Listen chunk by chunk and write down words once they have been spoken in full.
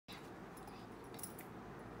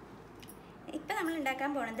ഇപ്പോൾ നമ്മൾ ഉണ്ടാക്കാൻ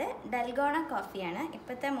പോകുന്നത് ഡൽഗോണ കോഫിയാണ്.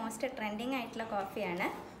 ഇപ്പോഴത്തെ മോസ്റ്റ് ട്രെൻഡിങ് ആയിട്ടുള്ള കോഫിയാണ്.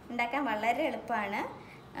 ഉണ്ടാക്കാൻ വളരെ എളുപ്പമാണ്.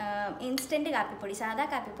 ഇൻസ്റ്റൻറ്റ് കാപ്പിപ്പൊടി, സാധാ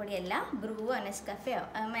കാപ്പിപ്പൊടിയല്ല, ബ്രൂവോ നെസ്കഫയോ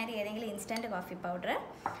അതുമാതിരി ഏതെങ്കിലും ഇൻസ്റ്റൻറ്റ് കോഫി പൗഡർ,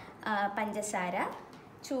 പഞ്ചസാര,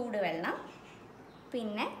 ചൂടുവെള്ളം,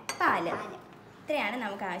 പിന്നെ പാല്. ഇത്രയാണ്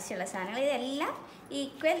നമുക്ക് ആവശ്യമുള്ള സാധനങ്ങൾ. ഇതെല്ലാം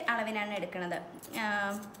ഈക്വൽ അളവിനാണ് എടുക്കുന്നത്.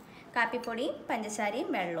 കാപ്പിപ്പൊടിയും പഞ്ചസാരയും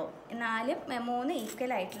വെള്ളവും 3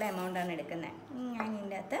 ഈക്വൽ ആയിട്ടുള്ള എമൗണ്ടാണ് എടുക്കുന്നത്. ഞാൻ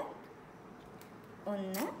ഇതിൻ്റെ അകത്ത്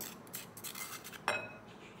 1,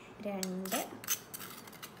 2,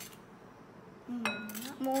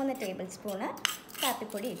 3 ടേബിൾ സ്പൂണ്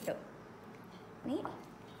കാപ്പിപ്പൊടി ഇട്ടു. ഇനി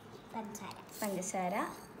പഞ്ചസാര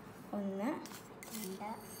 1,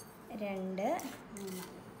 2,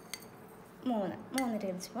 3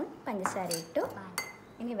 ടേബിൾ സ്പൂൺ പഞ്ചസാര ഇട്ടു.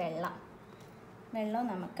 ഇനി വെള്ളം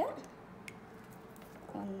നമുക്ക്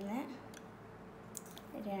 1,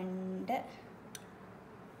 2,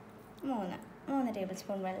 3 ടേബിൾ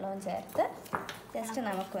സ്പൂൺ വെള്ളവും ചേർത്ത് ജസ്റ്റ്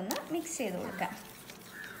നമുക്കൊന്ന് മിക്സ് ചെയ്ത് കൊടുക്കാം.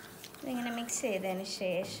 ഇതിങ്ങനെ മിക്സ് ചെയ്തതിന്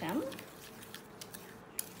ശേഷം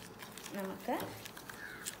നമുക്ക്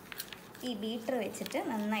ഈ ബീറ്റർ വെച്ചിട്ട്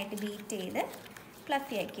നന്നായിട്ട് ബീറ്റ് ചെയ്ത്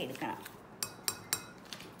ഫ്ലഫി ആക്കി എടുക്കണം.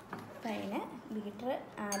 അപ്പം അതിന് ബീറ്റർ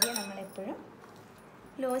ആദ്യം നമ്മളെപ്പോഴും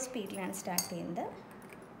ലോ സ്പീഡിലാണ് സ്റ്റാർട്ട് ചെയ്യുന്നത്.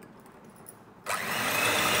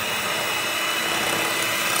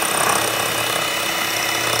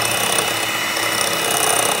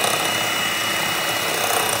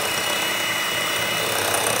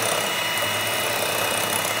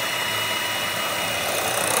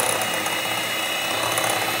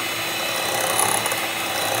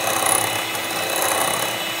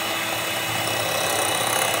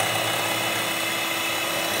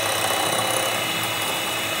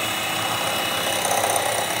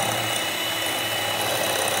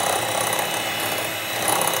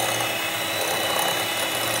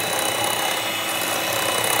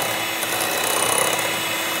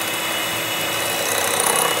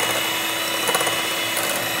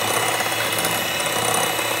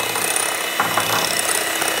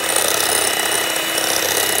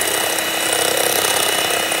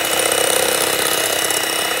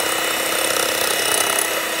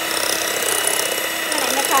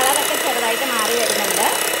 കളറൊക്കെ ചെറുതായിട്ട് മാറി വരുന്നുണ്ട്.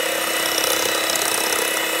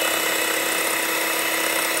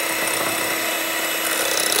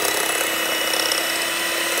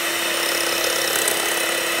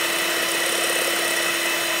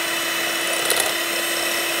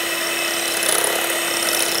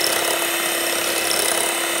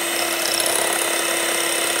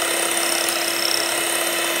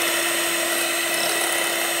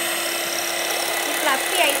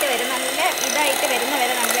 ഫ്ലഫി ആയിട്ട് വരും, നല്ല ഇതായിട്ട് വരുന്ന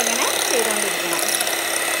വരെ നമ്മളിങ്ങനെ ചെയ്തുകൊണ്ടിരിക്കണം.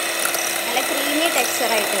 നല്ല ക്രീമി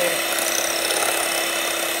ടെക്സ്ചറായിട്ട് വരും.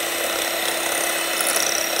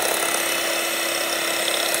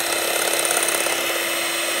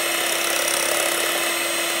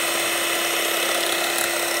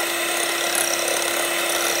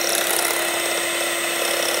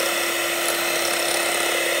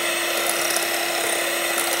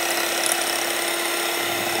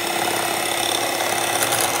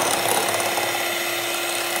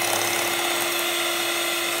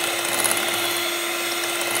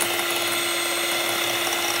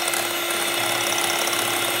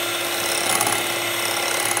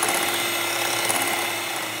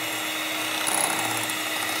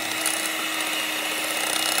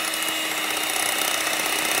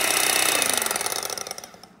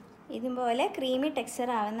 ഇതുപോലെ ക്രീമി ടെക്സ്ചർ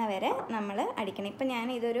ആവുന്ന വരെ നമ്മൾ അടിക്കണം. ഇപ്പം ഞാൻ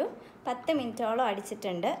ഇതൊരു 10 മിനിറ്റോളം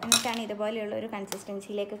അടിച്ചിട്ടുണ്ട്. എന്നിട്ടാണ് ഇതുപോലെയുള്ളൊരു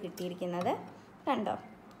കൺസിസ്റ്റൻസിയിലേക്ക് കിട്ടിയിരിക്കുന്നത്. കണ്ടോ,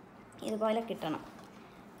 ഇതുപോലെ കിട്ടണം.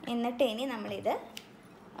 എന്നിട്ട് ഇനി നമ്മളിത്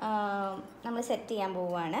നമ്മൾ സെറ്റ് ചെയ്യാൻ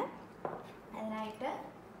പോവുകയാണ്. അതിനായിട്ട്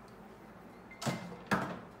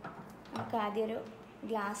നമുക്ക് ആദ്യം ഒരു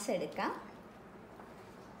ഗ്ലാസ് എടുക്കാം.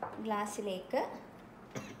 ഗ്ലാസ്സിലേക്ക്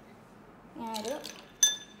ഞാനൊരു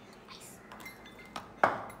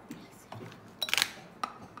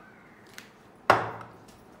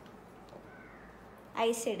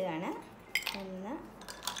ഐസ് ഇടുകയാണ്. 1,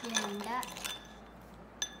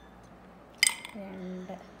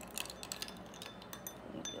 2,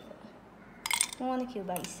 3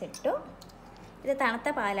 ക്യൂബ് ഐസ് ഇട്ടു. ഇത് തണുത്ത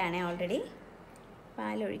പാലാണ്, ഓൾറെഡി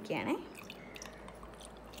പാലൊഴിക്കുകയാണ്.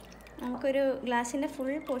 നമുക്കൊരു ഗ്ലാസിൻ്റെ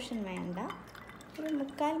ഫുൾ പോർഷൻ വേണ്ട, ഒരു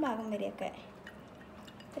 3/4 ഭാഗം വരെയൊക്കെ,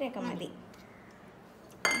 ഇത്രയൊക്കെ മതി.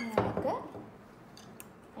 നമുക്ക്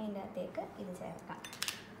അതിൻ്റെ അകത്തേക്ക് ഇത് ചേർക്കാം.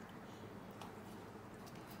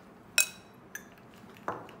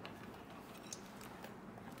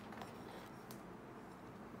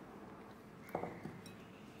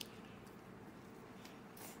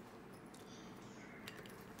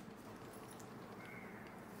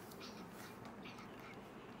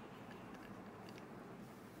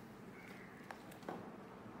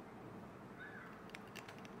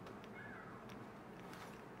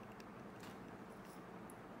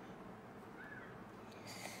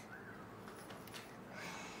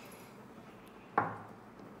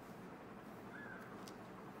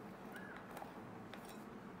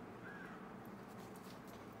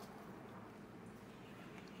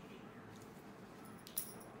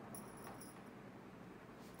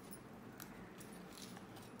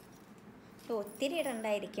 ഒത്തിരി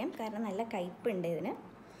ഇടണ്ടായിരിക്കും, കാരണം നല്ല കയ്പ്പുണ്ട് ഇതിന്.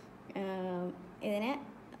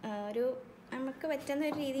 ഒരു നമുക്ക് പറ്റുന്ന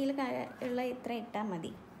ഒരു രീതിയിൽ ഉള്ള ഇത്ര ഇട്ടാൽ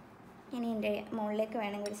മതി. ഇനി ഇതിൻ്റെ മുകളിലേക്ക്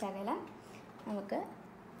വേണമെങ്കിൽ ഒരു ശകലം നമുക്ക്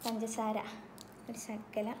പഞ്ചസാര ഒരു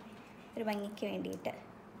ശകലം ഒരു ഭംഗിക്ക് വേണ്ടിയിട്ട്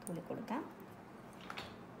തൂളി കൊടുക്കാം.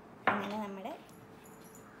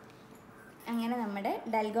 അങ്ങനെ നമ്മുടെ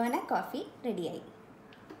ഡൽഗോന കോഫി റെഡിയായി.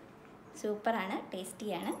 സൂപ്പറാണ്,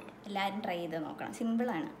 ടേസ്റ്റിയാണ്. എല്ലാവരും ട്രൈ ചെയ്ത് നോക്കണം.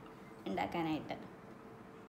 സിമ്പിളാണ് ഉണ്ടാക്കാനായിട്ട്.